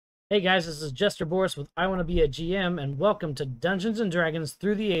Hey guys, this is Jester Borris with I Want to Be a GM, and welcome to Dungeons and Dragons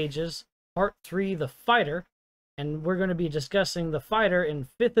Through the Ages, Part 3, The Fighter. And we're going to be discussing The Fighter in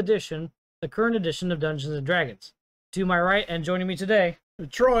 5th edition, the current edition of Dungeons and Dragons. To my right, and joining me today,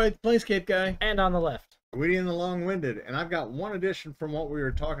 Troy, the Scape guy. and on the left. Gwydion the Long-Winded, and I've got one addition from what we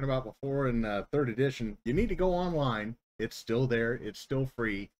were talking about before in 3rd edition. You need to go online. It's still there. It's still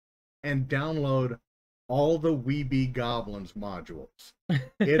free. And download all the Weeby Goblins modules.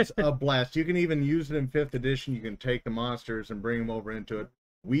 It's a blast. You can even use it in 5th edition. You can take the monsters and bring them over into it.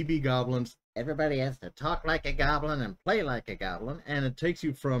 Weeby Goblins. Everybody has to talk like a goblin and play like a goblin. And it takes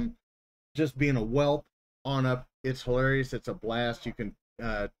you from just being a whelp on up. It's hilarious. It's a blast. You can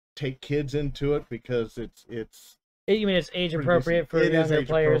take kids into it because You mean it's age appropriate for younger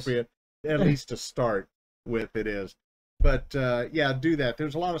players? Appropriate, at least to start with. It is. But yeah, do that.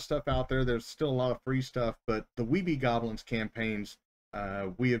 There's a lot of stuff out there. There's still a lot of free stuff, but the Weeby Goblins campaigns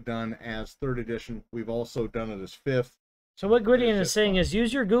we have done as 3rd edition. We've also done it as 5th. So what Gwydion is saying is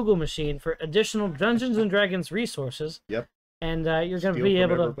use your Google machine for additional Dungeons and Dragons resources. Yep. And you're going to be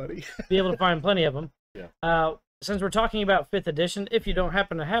able to find plenty of them. Yeah. Since we're talking about 5th edition, if you don't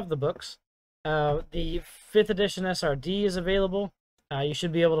happen to have the books, the 5th edition SRD is available. You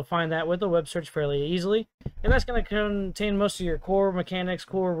should be able to find that with a web search fairly easily. And that's going to contain most of your core mechanics,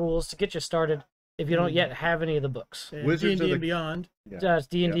 core rules to get you started if you don't yet have any of the books. Wizards D&D and Beyond. It's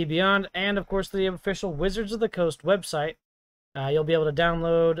D&D Beyond, and of course the official Wizards of the Coast website. You'll be able to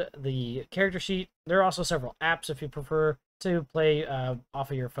download the character sheet. There are also several apps if you prefer to play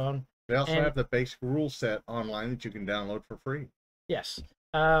off of your phone. They also have the basic rule set online that you can download for free. Yes.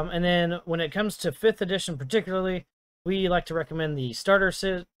 And then when it comes to 5th edition particularly, we like to recommend the starter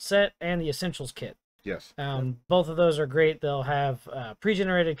set and the essentials kit. Yes. Both of those are great. They'll have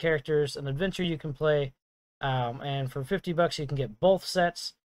pre-generated characters, an adventure you can play, and for $50 you can get both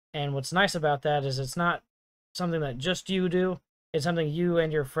sets. And what's nice about that is it's not something that just you do. It's something you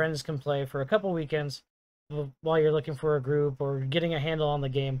and your friends can play for a couple weekends while you're looking for a group or getting a handle on the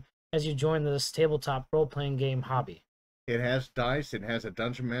game as you join this tabletop role-playing game hobby. It has dice. It has a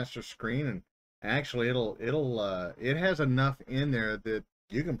Dungeon Master screen, and actually it has enough in there that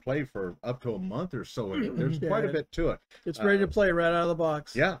you can play for up to a month or so. There's quite a bit to it. It's ready to play right out of the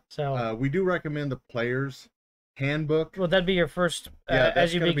box. Yeah. So we do recommend the Player's Handbook. Well, that'd be your first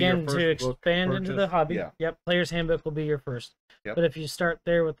as you begin to expand into the hobby. Yeah. Yep, Player's Handbook will be your first. Yep. But if you start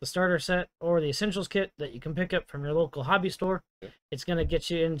there with the starter set or the essentials kit that you can pick up from your local hobby store, it's going to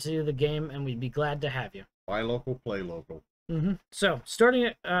get you into the game, and we'd be glad to have you. Buy local, play local. So,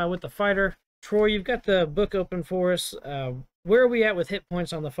 starting with the fighter, Troy, you've got the book open for us. Where are we at with hit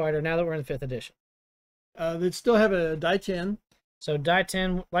points on the fighter now that we're in 5th edition? They still have a die 10. So die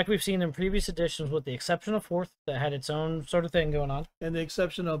 10, like we've seen in previous editions, with the exception of 4th, that had its own sort of thing going on. And the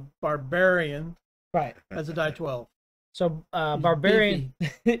exception of Barbarian. Right. Has a die 12. So Barbarian,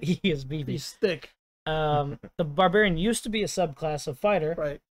 he is beefy. He's thick. The Barbarian used to be a subclass of fighter.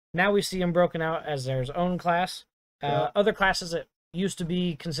 Right. Now we see him broken out as their own class. Other classes that used to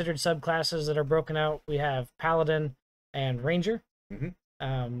be considered subclasses that are broken out, we have Paladin and Ranger.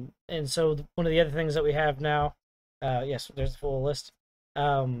 And so one of the other things that we have now, yes, there's the full list,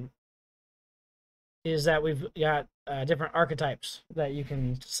 is that we've got different archetypes that you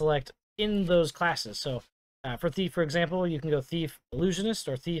can select in those classes. So for Thief, for example, you can go Thief Illusionist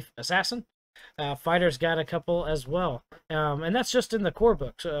or Thief Assassin. Fighter's got a couple as well. And that's just in the core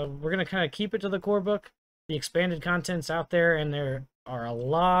book. So we're going to kind of keep it to the core book. The expanded content's out there, and there are a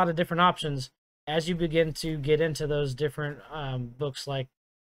lot of different options as you begin to get into those different books like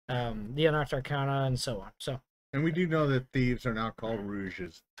the Unearthed Arcana and so on. So, and we do know that thieves are now called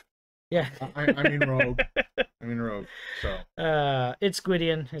rouges. Yeah. I mean rogue. So it's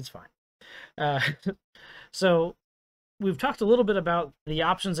Gwydion. It's fine. So we've talked a little bit about the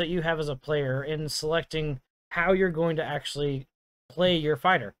options that you have as a player in selecting how you're going to actually play your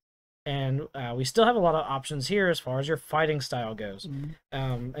fighter. And we still have a lot of options here as far as your fighting style goes.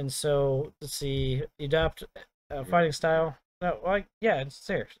 And so, let's see, adopt a fighting style. Yeah, it's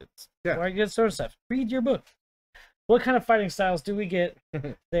there. Why you get sort of stuff. Read your book. What kind of fighting styles do we get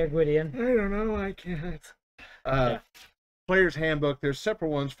there, Gwydion? I don't know. I can't. Player's Handbook. There's separate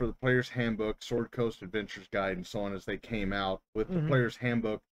ones for the Player's Handbook, Sword Coast Adventures Guide, and so on as they came out. With the Player's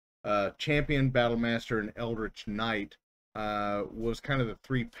Handbook, Champion, Battlemaster, and Eldritch Knight was kind of the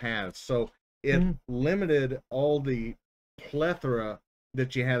 3 paths. So it limited all the plethora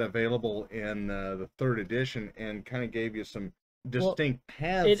that you had available in the 3rd edition and kind of gave you some distinct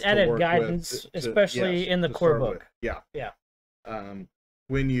paths. It added guidance, especially in the core book. Yeah.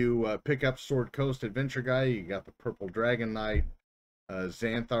 When you pick up Sword Coast Adventure Guide, you got the Purple Dragon Knight,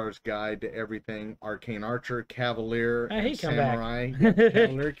 Xanthar's Guide to Everything, Arcane Archer, Cavalier, Hey, and come back. Samurai.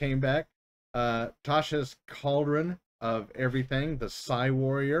 Cavalier came back. Tasha's Cauldron of Everything, the Psy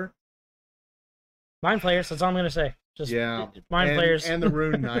Warrior. Mind Flayers, that's all I'm going to say. Just Mind Flayers. And the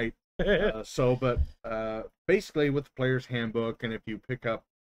Rune Knight. Basically with the Player's Handbook, and if you pick up,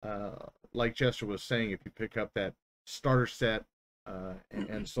 like Jester was saying, if you pick up that starter set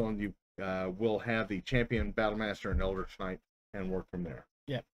and so on, you will have the Champion, Battlemaster, and Eldritch Knight and work from there.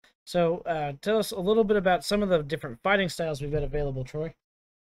 Yeah. So tell us a little bit about some of the different fighting styles we've got available, Troy.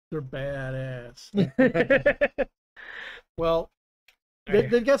 They're badass. Well,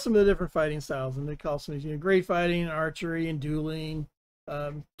 they've got some of the different fighting styles, and they call some, great fighting, archery, and dueling,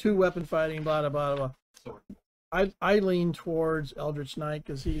 2-weapon fighting, blah, blah, blah, blah. I lean towards Eldritch Knight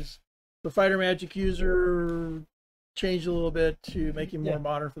because he's the fighter magic user, changed a little bit to make him more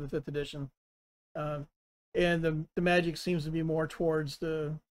modern for the 5th edition. And the magic seems to be more towards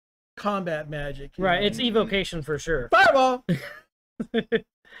the combat magic. Right, it's evocation for sure. Fireball!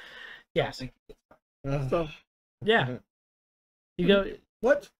 Yes. So, yeah. You go...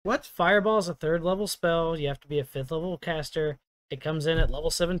 What? Fireball is a 3rd level spell. You have to be a 5th level caster. It comes in at level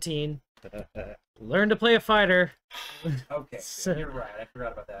 17. Learn to play a fighter. Okay, so you're right. I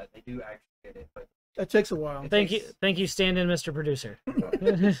forgot about that. They do actually get it, but that takes a while. Thank you, stand-in, Mr. Producer.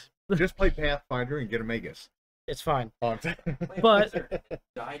 Just play Pathfinder and get a Magus. It's fine. But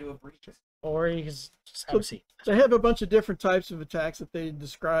die to a breach. Or you can just have a seat. They have a bunch of different types of attacks that they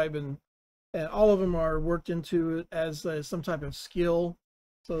describe, and all of them are worked into it as some type of skill,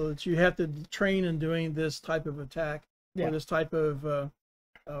 so that you have to train in doing this type of attack or this type of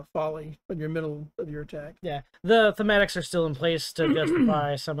folly in your middle of your attack. Yeah, the thematics are still in place to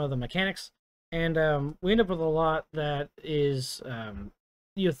justify some of the mechanics, and we end up with a lot that is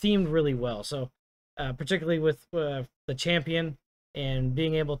themed really well. So particularly with the champion and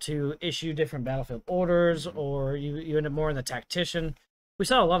being able to issue different battlefield orders, or you end up more in the tactician. We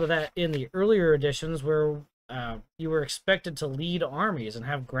saw a lot of that in the earlier editions where you were expected to lead armies and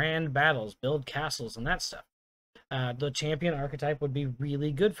have grand battles, build castles, and that stuff. The champion archetype would be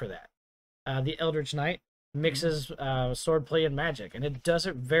really good for that. The Eldritch Knight mixes swordplay and magic, and it does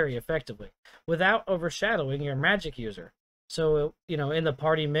it very effectively without overshadowing your magic user. So, in the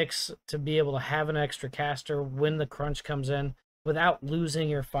party mix, to be able to have an extra caster when the crunch comes in without losing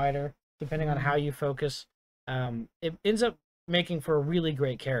your fighter, depending on how you focus, it ends up making for a really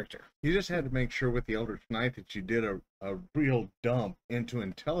great character. You just had to make sure with the Eldritch Knight that you did a real dump into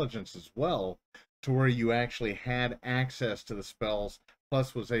intelligence as well, to where you actually had access to the spells,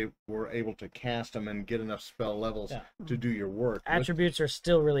 plus were able to cast them and get enough spell levels to do your work. Attributes are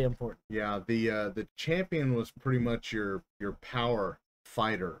still really important. Yeah, the champion was pretty much your power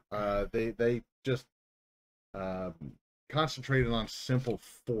fighter. They just concentrated on simple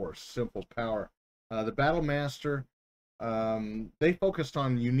force, simple power. The battle master, they focused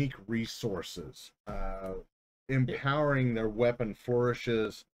on unique resources, empowering their weapon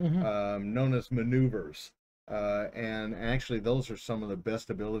flourishes, known as maneuvers. And actually, those are some of the best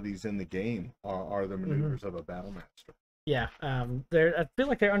abilities in the game, are the maneuvers of a battle master. Yeah, I feel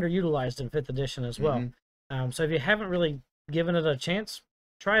like they're underutilized in 5th edition as well. So if you haven't really given it a chance,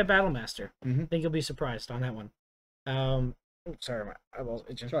 try a battle master. I think you'll be surprised on that one. Sorry, my eyeballs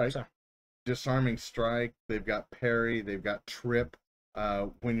itching. Sorry. Disarming strike. They've got parry. They've got trip.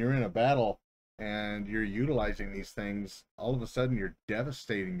 When you're in a battle and you're utilizing these things, all of a sudden you're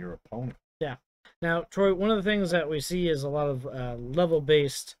devastating your opponent. Yeah. Now, Troy, one of the things that we see is a lot of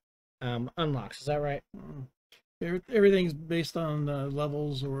level-based unlocks. Is that right? Everything's based on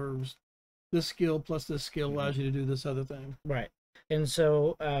levels, or this skill plus this skill allows you to do this other thing. Right. And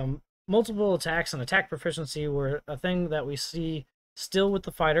so multiple attacks and attack proficiency were a thing that we see still with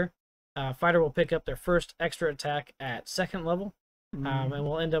the fighter. Fighter will pick up their first extra attack at 2nd level, and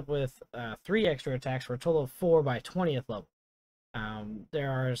we'll end up with 3 extra attacks for a total of 4 by 20th level.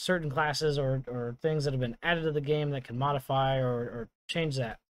 There are certain classes or things that have been added to the game that can modify or change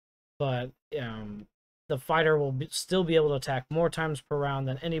that, but the fighter will still be able to attack more times per round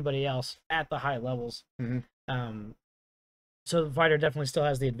than anybody else at the high levels. So the fighter definitely still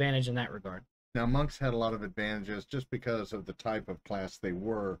has the advantage in that regard. Now, monks had a lot of advantages just because of the type of class they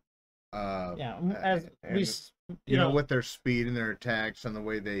were. As we, with their speed and their attacks and the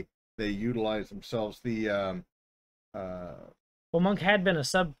way they utilize themselves. Well, monk had been a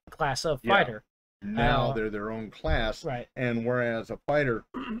subclass of fighter. Now they're their own class, right? And whereas a fighter,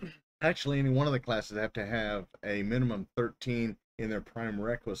 actually, any one of the classes have to have a minimum 13 in their prime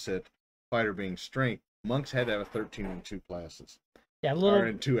requisite, fighter being strength. Monks had to have a 13 in 2 classes. Yeah, a are little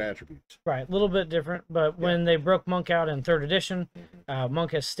in 2 attributes. right, a little bit different. But when they broke Monk out in 3rd edition,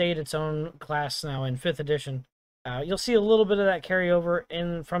 Monk has stayed its own class now in 5th edition. You'll see a little bit of that carryover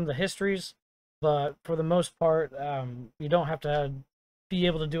in from the histories, but for the most part, you don't have to be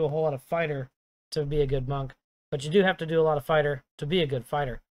able to do a whole lot of fighter to be a good monk, but you do have to do a lot of fighter to be a good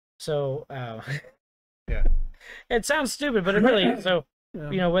fighter. So, Yeah. it sounds stupid, but it really so.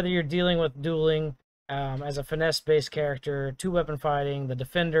 Yeah. You know, whether you're dealing with dueling as a finesse-based character, 2-weapon fighting, the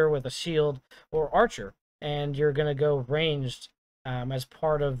defender with a shield, or archer, and you're going to go ranged as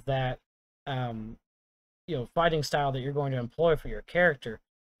part of that, you know, fighting style that you're going to employ for your character.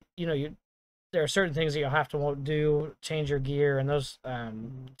 You know, there are certain things that you'll have to do, change your gear, and those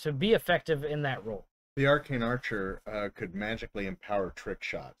to be effective in that role. The arcane archer could magically empower trick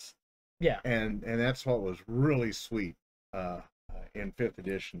shots. Yeah, and that's what was really sweet in 5th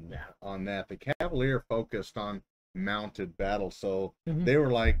edition on that. The Cavalier focused on mounted battle, so they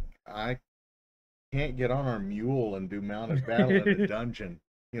were like, I can't get on our mule and do mounted battle in the dungeon.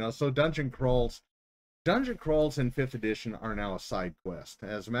 You know, so dungeon crawls in 5th edition are now a side quest.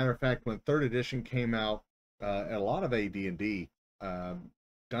 As a matter of fact, when 3rd edition came out, a lot of AD&D,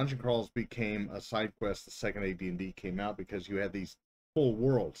 dungeon crawls became a side quest the second AD&D came out, because you had these full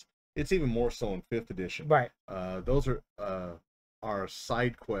worlds. It's even more so in 5th edition. right. Those are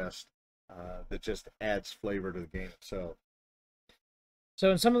side quest that just adds flavor to the game itself.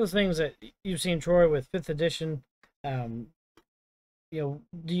 So in some of the things that you've seen, Troy, with 5th edition, you know,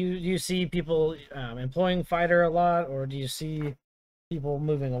 do you see people employing fighter a lot, or do you see people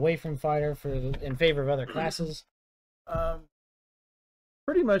moving away from fighter in favor of other classes?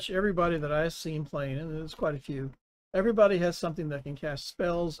 Pretty much everybody that I've seen playing, and there's quite a few, everybody has something that can cast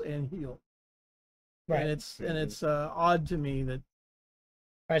spells and heal. Right. And it's odd to me that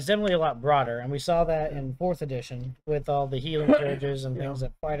It's definitely a lot broader, and we saw that in 4th edition with all the healing surges and things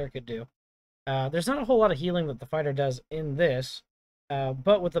that fighter could do. There's not a whole lot of healing that the fighter does in this,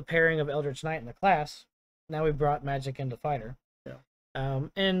 but with the pairing of Eldritch Knight in the class, now we brought magic into fighter. Yeah.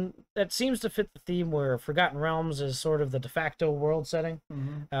 And that seems to fit the theme where Forgotten Realms is sort of the de facto world setting.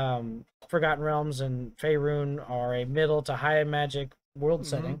 Forgotten Realms and Faerun are a middle to high magic world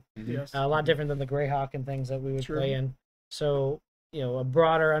setting. Yes. A lot different than the Greyhawk and things that we would play in. So, you know, a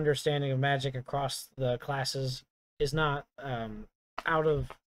broader understanding of magic across the classes is not out of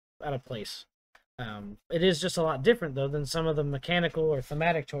place. It is just a lot different, though, than some of the mechanical or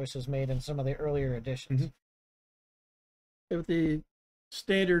thematic choices made in some of the earlier editions. With the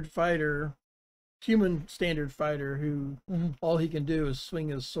standard fighter, human standard fighter, who all he can do is swing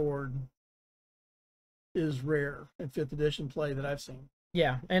his sword, is rare in 5th edition play that I've seen.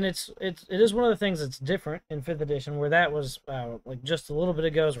 Yeah, and it is one of the things that's different in 5th edition, where that was like just a little bit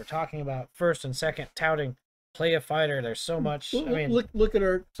ago, as we're talking about 1st and 2nd touting play a fighter. There's so much. Well, I mean, look at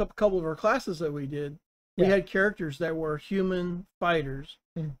a couple of our classes that we did. We had characters that were human fighters,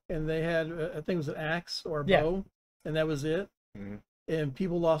 and they had I think it was an axe or a bow, and that was it. And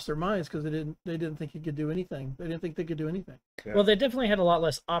people lost their minds because they didn't think he could do anything. They didn't think they could do anything. Well, they definitely had a lot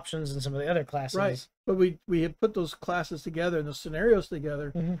less options than some of the other classes. Right. But we had put those classes together and the scenarios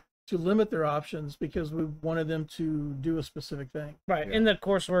together to limit their options, because we wanted them to do a specific thing. Right. In the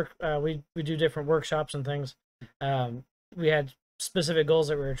coursework, we do different workshops and things. We had specific goals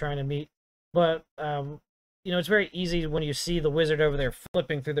that we were trying to meet. But, you know, it's very easy when you see the wizard over there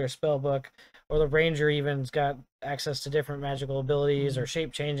flipping through their spell book, or the ranger even's got access to different magical abilities, or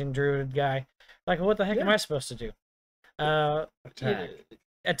shape-changing druid guy. Like, what the heck am I supposed to do?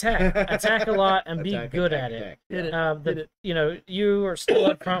 Attack a lot and be good at it. You know, you are still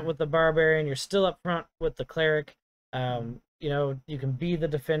up front with the barbarian. You're still up front with the cleric. You know, you can be the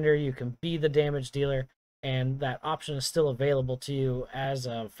defender. You can be the damage dealer, and that option is still available to you as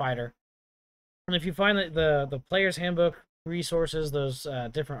a fighter. And if you find that the player's handbook resources, those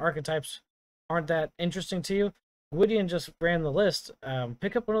different archetypes, aren't that interesting to you, Gwydion just ran the list.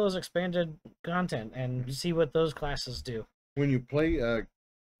 Pick up one of those expanded content and see what those classes do. When you play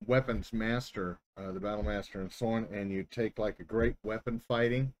weapons master, the battle master and so on, and you take like a great weapon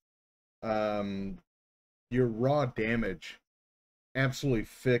fighting, your raw damage absolutely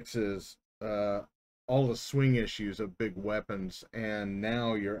fixes all the swing issues of big weapons, and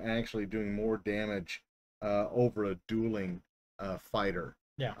now you're actually doing more damage over a dueling fighter.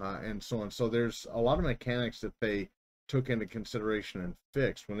 And so on. So there's a lot of mechanics that they took into consideration and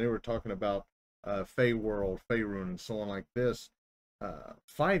fixed when they were talking about Fey World, Faerun, and so on like this.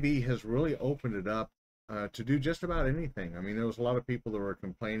 5e has really opened it up to do just about anything. I mean, there was a lot of people that were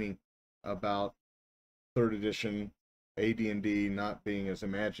complaining about 3rd edition AD&D not being as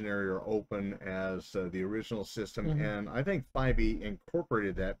imaginary or open as the original system. Mhm. And I think 5e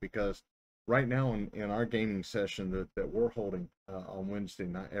incorporated that, because right now in our gaming session that we're holding on Wednesday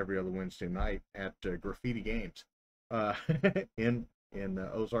night, every other Wednesday night at Graffiti Games uh, in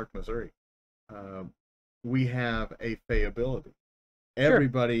Ozark, Missouri, we have a Fey ability. Sure.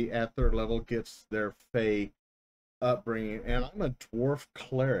 Everybody at third level gets their Fey upbringing, and I'm a dwarf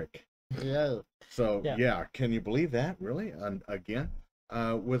cleric. Yeah. So Yeah. yeah, can you believe that? Really? And again,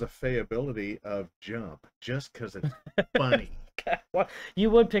 with a Fey ability of jump, just because it's funny. Well, you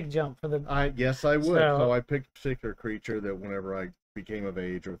would pick jump for the. Yes, I would. So- So I picked a particular creature that whenever I became of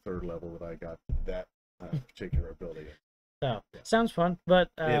age or third level, that I got that particular ability. So sounds fun, but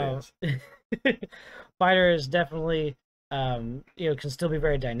It fighter is definitely can still be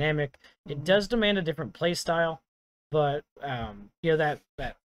very dynamic. It does demand a different play style, but that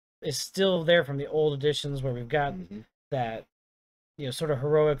is still there from the old editions where we've got Mhm. that sort of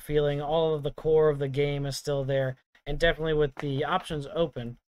heroic feeling. All of the core of the game is still there, and definitely with the options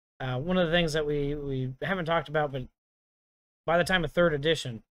open. One of the things that we haven't talked about, but by the time of third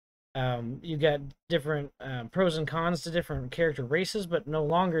edition, you got different pros and cons to different character races, but no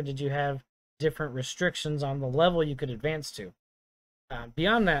longer did you have different restrictions on the level you could advance to.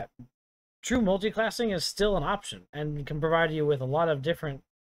 Beyond that, true multiclassing is still an option and can provide you with a lot of different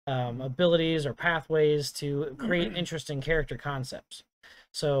abilities or pathways to create interesting character concepts.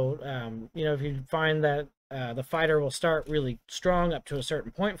 So, if you find that the fighter will start really strong up to a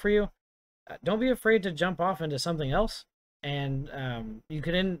certain point for you, don't be afraid to jump off into something else, and you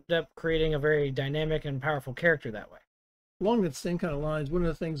could end up creating a very dynamic and powerful character that way. Along that same kind of lines, one of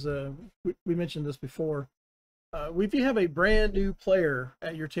the things we mentioned this before, if you have a brand new player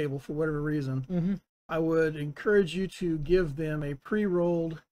at your table for whatever reason, Mm-hmm. I would encourage you to give them a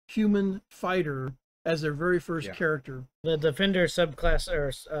pre-rolled human fighter as their very first character. The defender subclass,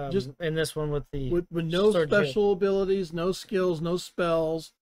 or Just in this one with the with no sword shield. special abilities, no skills, no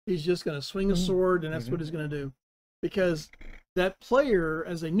spells. He's just going to swing a Mhm. sword, and that's what he's going to do. Because that player,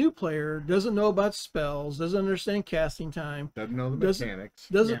 as a new player, doesn't know about spells, doesn't understand casting time, Doesn't know the Doesn't- mechanics.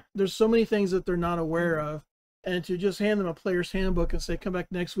 doesn't. There's so many things that they're not aware of, and to just hand them a player's handbook and say, "Come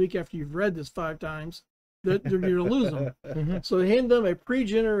back next week after you've read this 5 times," you're going to lose them. Mhm. So hand them a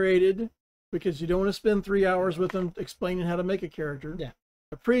pre-generated, because you don't want to spend 3 hours with them explaining how to make a character. Yeah.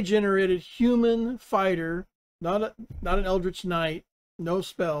 A pre-generated human fighter, not an Eldritch Knight, no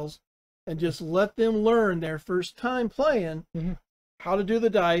spells, and just let them learn their first time playing Mhm. how to do the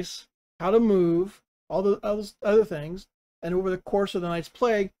dice, how to move, all the other things. And over the course of the night's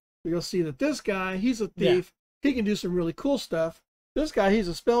play, you'll see that this guy, he's a thief. He can do some really cool stuff. This guy, he's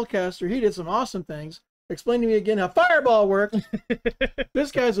a spellcaster. He did some awesome things. Explain to me again how fireball works.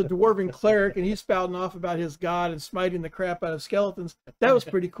 This guy's a dwarven cleric, and he's spouting off about his god and smiting the crap out of skeletons. That was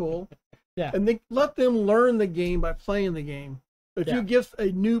pretty cool. Yeah. And they let them learn the game by playing the game. If Yeah. you give a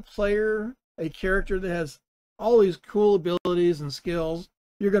new player a character that has all these cool abilities and skills,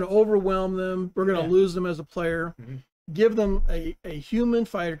 you're going to overwhelm them. We're going to lose them as a player. Mhm. Give them a human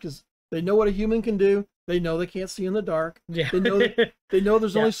fighter, because they know what a human can do. They know they can't see in the dark. Yeah. They know They know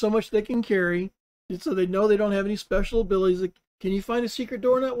there's Yeah. only so much they can carry. So they know they don't have any special abilities. Like, can you find a secret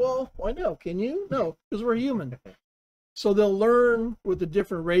door in that wall? Why no? Can you? No, because we're human. So they'll learn what the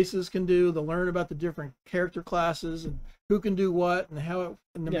different races can do. They'll learn about the different character classes and who can do what and how it,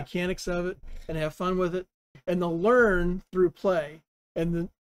 and the mechanics of it, and have fun with it. And they'll learn through play. And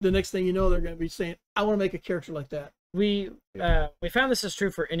the next thing you know, they're going to be saying, "I want to make a character like that." We found this is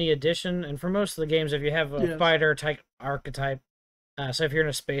true for any edition, and for most of the games, if you have a fighter type archetype, so if you're in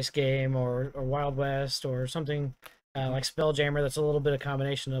a space game or Wild West or something like Spelljammer, that's a little bit of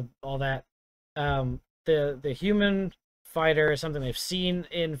combination of all that. The human fighter is something they've seen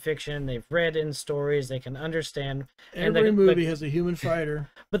in fiction, they've read in stories, they can understand. Every movie has a human fighter.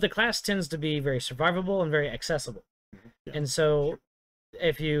 But the class tends to be very survivable and very accessible. Yeah. And so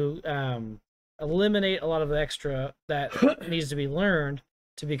if you eliminate a lot of the extra that needs to be learned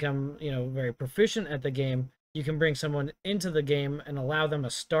to become, very proficient at the game, you can bring someone into the game and allow them a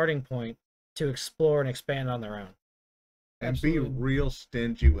starting point to explore and expand on their own. And Absolutely. be real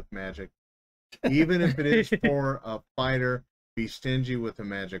stingy with magic. Even if it is for a fighter, be stingy with the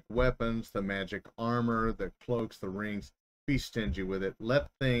magic weapons, the magic armor, the cloaks, the rings. Be stingy with it. Let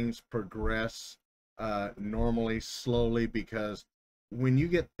things progress normally, slowly, because when you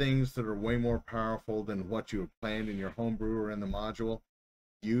get things that are way more powerful than what you have planned in your homebrew or in the module,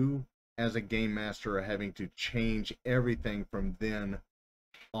 you as a game master are having to change everything from then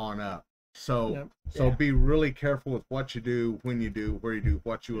on up. So be really careful with what you do, when you do, where you do,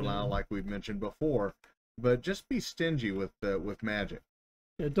 what you allow, like we've mentioned before, but just be stingy with magic.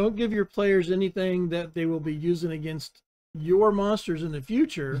 Yeah, don't give your players anything that they will be using against your monsters in the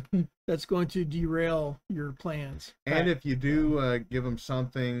future that's going to derail your plans. And if you do give them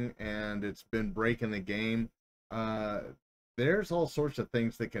something and it's been breaking the game, there's all sorts of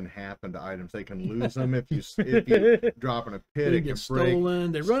things that can happen to items. They can lose them if you drop in a pit. They It get can break.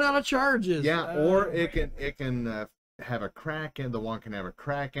 stolen. They run out of charges. Yeah, or it can have a crack in. The one can have a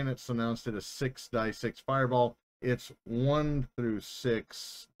crack in it. So now instead of 6 die 6 fireball, it's 1 through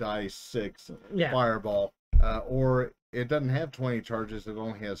 6 die 6 fireball. Or it doesn't have 20 charges. It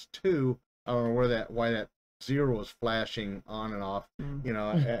only has 2. I don't know why that 0 is flashing on and off. You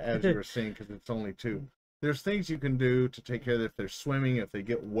know, as you were seeing, because it's only 2. There's things you can do to take care of it. If they're swimming, if they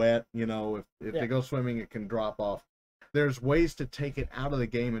get wet, you know, if they go swimming, it can drop off. There's ways to take it out of the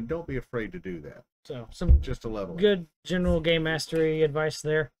game, and don't be afraid to do that. So some just a level. Good general game mastery advice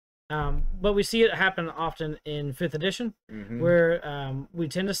there. But we see it happen often in 5th edition, where we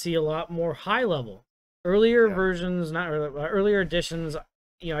tend to see a lot more high level. Earlier versions, not earlier editions,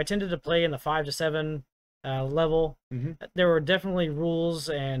 you know, I tended to play in the 5 to 7 level. There were definitely rules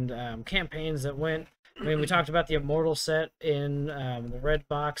and campaigns that went. I mean, we talked about the Immortal set in the red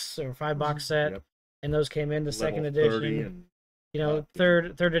box or 5 box set, and those came into Level 2nd edition. You know,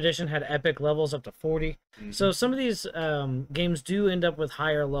 third edition had epic levels up to 40. So some of these games do end up with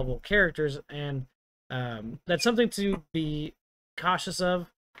higher level characters, and that's something to be cautious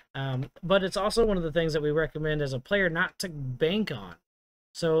of. But it's also one of the things that we recommend as a player not to bank on.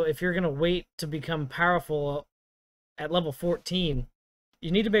 So if you're going to wait to become powerful at level 14, you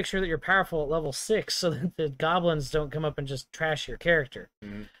need to make sure that you're powerful at level 6 so that the goblins don't come up and just trash your character.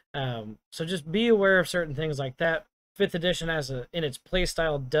 So just be aware of certain things like that. 5th edition, in its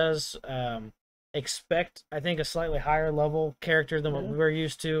playstyle, does expect, I think, a slightly higher level character than what we were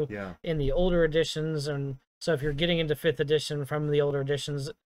used to in the older editions. And so if you're getting into 5th edition from the older editions,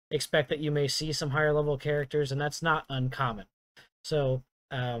 expect that you may see some higher level characters, and that's not uncommon. So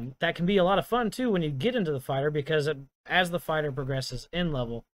that can be a lot of fun too when you get into the fighter, because as the fighter progresses in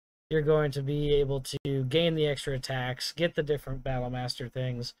level, you're going to be able to gain the extra attacks, get the different battle master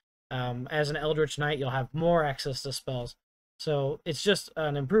things. As an Eldritch Knight, you'll have more access to spells. So it's just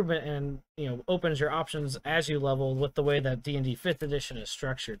an improvement, and opens your options as you level with the way that D&D 5th edition is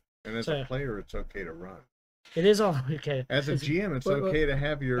structured. And as a player, it's okay to run. It is all okay. As a GM, it's okay to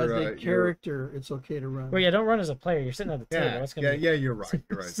have your... As a character, it's okay to run. Well, yeah, don't run as a player. You're sitting at the table. That's gonna be... you're right.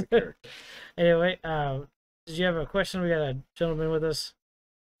 You're right. As a character. Anyway, did you have a question? We got a gentleman with us.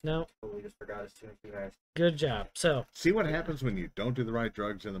 No? We just forgot as soon as you asked. Good job. So see what happens when you don't do the right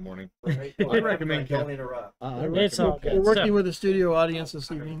drugs in the morning. Right. I recommend don't interrupt. It's all good. We're working with the studio audience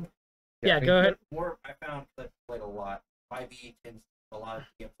this evening. Yeah, go ahead. I found that played a lot. 5e tends a lot of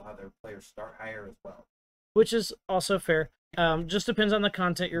games will have their players start higher as well. Which is also fair. Just depends on the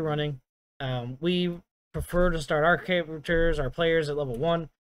content you're running. We prefer to start our characters, our players at level 1.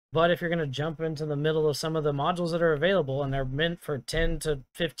 But if you're going to jump into the middle of some of the modules that are available, and they're meant for 10 to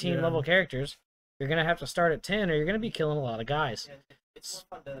 15 level characters, you're going to have to start at 10, or you're going to be killing a lot of guys. Yeah, it's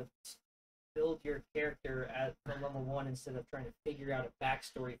more fun to build your character from level 1 instead of trying to figure out a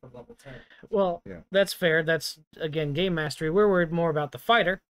backstory from level 10. Well, that's fair. That's, again, game mastery. We're worried more about the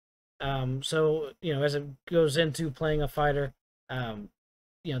fighter. So, as it goes into playing a fighter,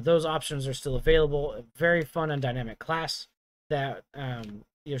 those options are still available. A very fun and dynamic class that...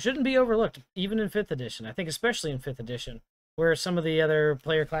 shouldn't be overlooked, even in 5th edition. I think especially in 5th edition, where some of the other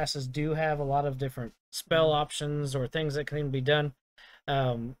player classes do have a lot of different spell options or things that can be done.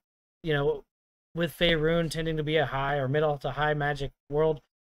 With Faerun tending to be a high or middle to high magic world,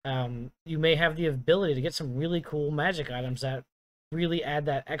 you may have the ability to get some really cool magic items that really add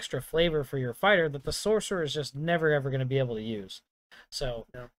that extra flavor for your fighter that the sorcerer is just never ever going to be able to use. So,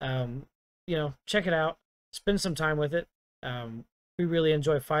 check it out, spend some time with it. We really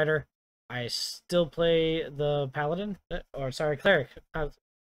enjoy fighter. I still play the paladin, cleric. I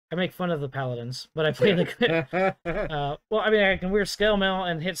make fun of the paladins, but I play the. I can wear scale mail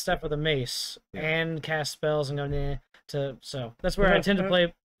and hit stuff with a mace and cast spells and go so that's where I tend to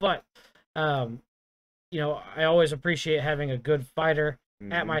play. But I always appreciate having a good fighter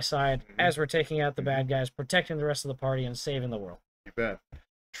at my side as we're taking out the bad guys, protecting the rest of the party, and saving the world. You bet.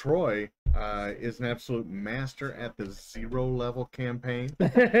 Troy is an absolute master at the 0 level campaign,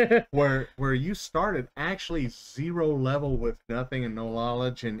 where you started actually 0 level with nothing and no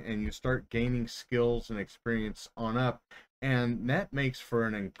knowledge, and you start gaining skills and experience on up, and that makes for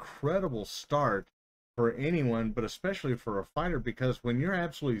an incredible start for anyone, but especially for a fighter, because when you're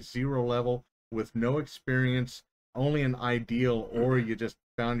absolutely 0 level with no experience, only an ideal, or you just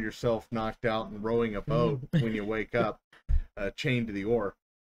found yourself knocked out and rowing a boat when you wake up, chained to the oar.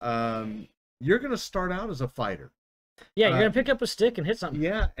 You're going to start out as a fighter. Yeah, you're gonna pick up a stick and hit something.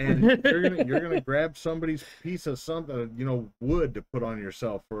 Yeah, and you're gonna grab somebody's piece of something, wood to put on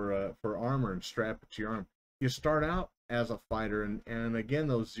yourself for armor and strap it to your arm. You start out as a fighter, and again,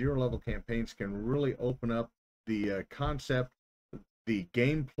 those 0 level campaigns can really open up the concept, the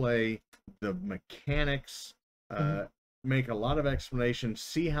gameplay, the mechanics. Make a lot of explanation.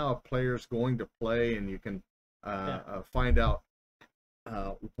 See how a player's going to play, and you can find out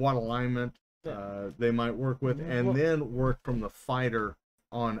what alignment they might work with, and then work from the fighter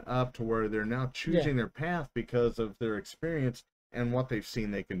on up to where they're now choosing their path because of their experience and what they've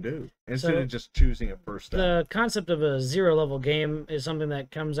seen they can do, instead of just choosing a first step. The concept of a 0 level game is something that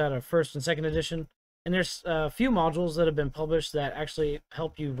comes out of 1st and 2nd edition, and there's a few modules that have been published that actually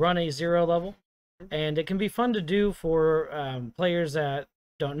help you run a 0 level, and it can be fun to do for players that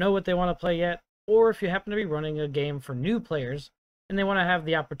don't know what they want to play yet, or if you happen to be running a game for new players and they want to have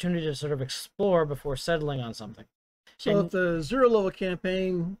the opportunity to sort of explore before settling on something. So if the 0 level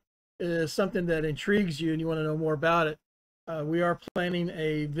campaign is something that intrigues you and you want to know more about it, we are planning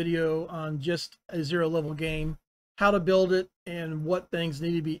a video on just a 0 level game, how to build it, and what things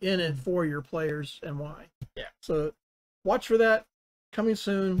need to be in it for your players and why. Yeah. So watch for that, coming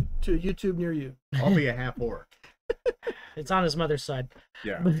soon to YouTube near you. I'll be a half orc. It's on his mother's side.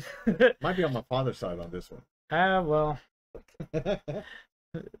 Yeah. Might be on my father's side on this one. Well.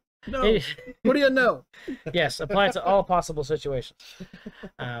 No. What do you know? Yes, apply it to all possible situations.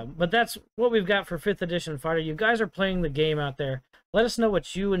 But that's what we've got for 5th edition Fighter. You guys are playing the game out there. Let us know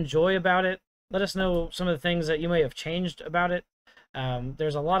what you enjoy about it. Let us know some of the things that you may have changed about it.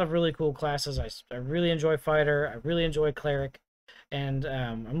 There's a lot of really cool classes. I really enjoy Fighter. I really enjoy Cleric. And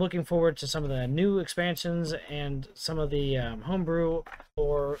I'm looking forward to some of the new expansions and some of the homebrew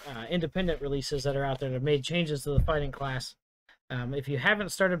or independent releases that are out there that have made changes to the fighting class. If you haven't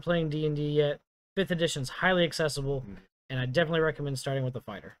started playing D&D yet, 5th edition is highly accessible, and I definitely recommend starting with the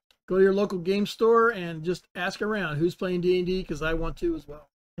Fighter. Go to your local game store and just ask around who's playing D&D, because I want to as well.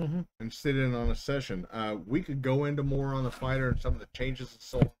 And sit in on a session. We could go into more on the Fighter and some of the changes and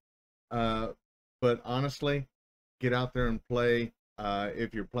so on. But honestly, get out there and play.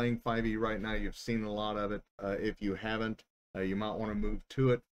 If you're playing 5e right now, you've seen a lot of it. If you haven't, you might want to move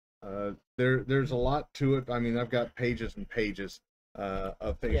to it. There's a lot to it. I mean, I've got pages and pages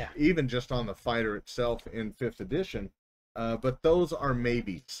of things, even just on the Fighter itself in 5th edition. But those are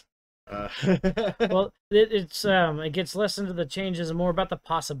maybes. Well, it gets less into the changes and more about the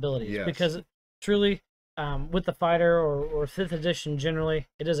possibilities, because truly, with the Fighter or 5th edition generally,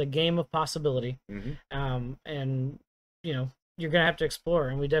 it is a game of possibility. And you're gonna have to explore,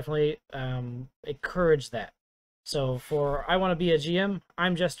 and we definitely encourage that. So for I Want to Be a GM,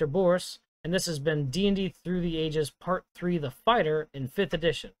 I'm Jester Borris, and this has been D&D Through the Ages Part 3, The Fighter in 5th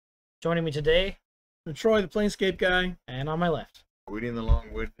edition. Joining me today, Troy, the Planescape guy. And on my left, Gwydion the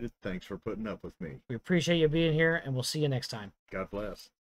Long-Winded. Thanks for putting up with me. we appreciate you being here, and we'll see you next time. God bless.